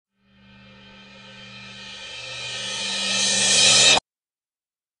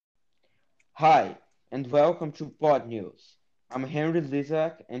Hi, and welcome to Pod News. I'm Henry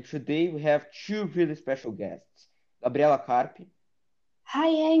Lizak, and today we have two really special guests, Gabriela Carpi Hi,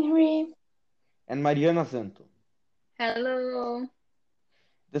 Henry. and Mariana Zanto. Hello.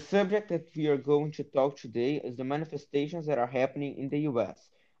 The subject that we are going to talk today is the manifestations that are happening in the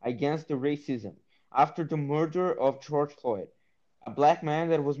US against the racism after the murder of George Floyd, a black man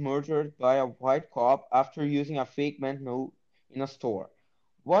that was murdered by a white cop after using a fake banknote in a store.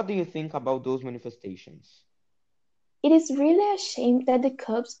 What do you think about those manifestations? It is really a shame that the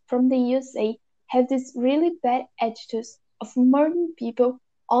cops from the USA have this really bad attitudes of murdering people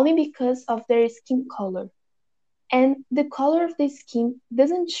only because of their skin color. And the color of the skin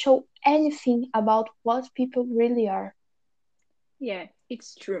doesn't show anything about what people really are. Yeah,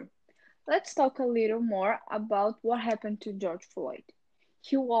 it's true. Let's talk a little more about what happened to George Floyd.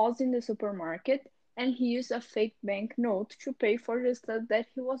 He was in the supermarket and he used a fake bank note to pay for the stuff that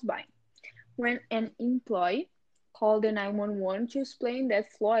he was buying. When an employee called the 911 to explain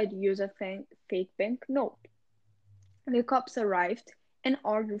that Floyd used a fake bank note, the cops arrived and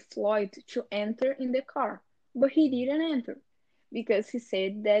ordered Floyd to enter in the car, but he didn't enter because he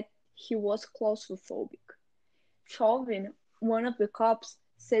said that he was claustrophobic. Chauvin, one of the cops,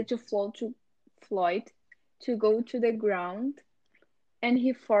 said to Floyd to go to the ground, and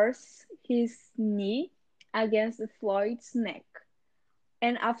he forced his knee against Floyd's neck.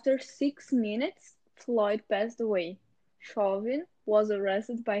 And after 6 minutes, Floyd passed away. Chauvin was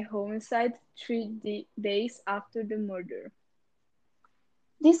arrested by homicide 3 days after the murder.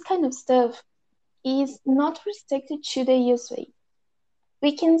 This kind of stuff is not restricted to the USA.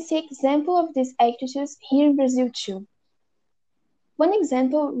 We can see example of these attitudes here in Brazil too. One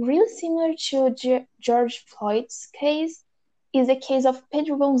example really similar to George Floyd's case is the case of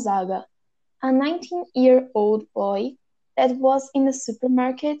Pedro Gonzaga, a 19-year-old boy that was in a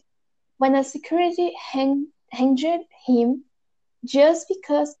supermarket when a security hanged him just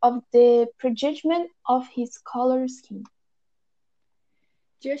because of the prejudgment of his color skin.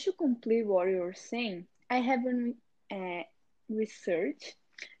 Just to complete what you're saying, I have uh, research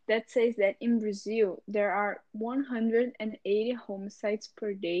that says that in Brazil there are 180 homicides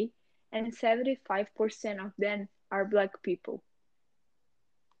per day and 75% of them are black people.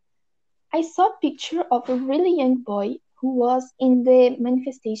 I saw a picture of a really young boy who was in the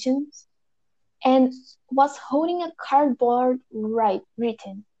manifestations and was holding a cardboard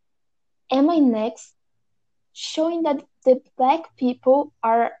written, "Am I next?" showing that the black people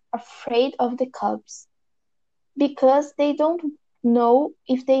are afraid of the cops because they don't know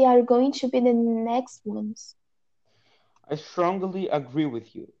if they are going to be the next ones. I strongly agree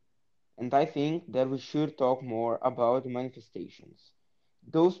with you, and I think that we should talk more about the manifestations.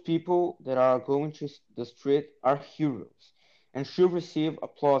 Those people that are going to the street are heroes and should receive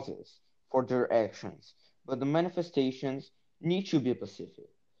applauses for their actions. But the manifestations need to be pacific,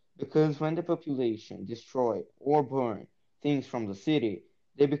 because when the population destroy or burn things from the city,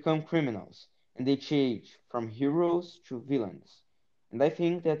 they become criminals and they change from heroes to villains. And I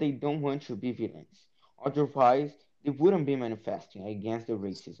think that they don't want to be villains. Otherwise, they wouldn't be manifesting against the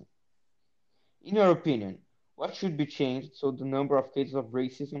racism. In your opinion, what should be changed so the number of cases of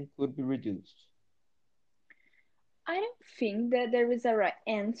racism could be reduced? I don't think that there is a right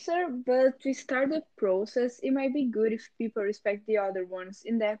answer, but to start the process, it might be good if people respect the other ones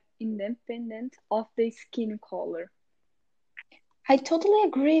independent of the skin color. I totally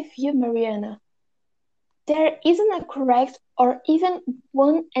agree with you, Mariana. There isn't a correct or even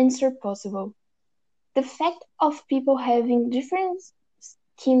one answer possible. The fact of people having different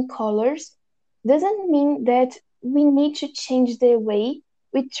skin colors doesn't mean that we need to change the way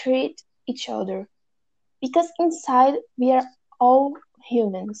we treat each other, because inside we are all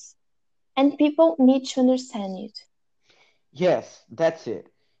humans, and people need to understand it. Yes, that's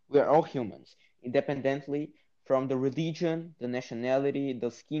it. We are all humans, independently from the religion, the nationality, the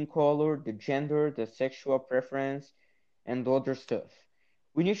skin color, the gender, the sexual preference, and other stuff.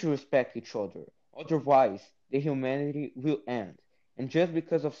 We need to respect each other. Otherwise, the humanity will end. And just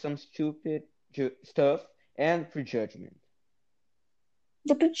because of some stupid stuff and prejudgment.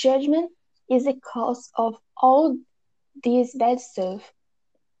 The prejudgment is the cause of all this bad stuff,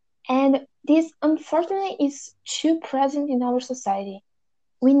 and this unfortunately is too present in our society.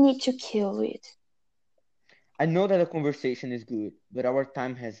 We need to kill it. I know that the conversation is good, but our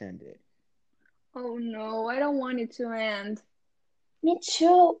time has ended. Oh no, I don't want it to end. Me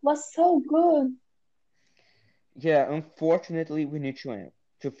too was so good. Yeah, unfortunately, we need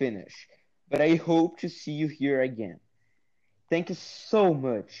to finish, but I hope to see you here again. Thank you so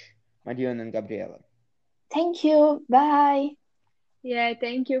much, Mariana and Gabriela. Thank you. Bye. Yeah,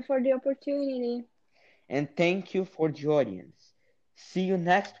 thank you for the opportunity. And thank you for the audience. See you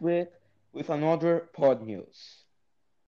next week with another pod news.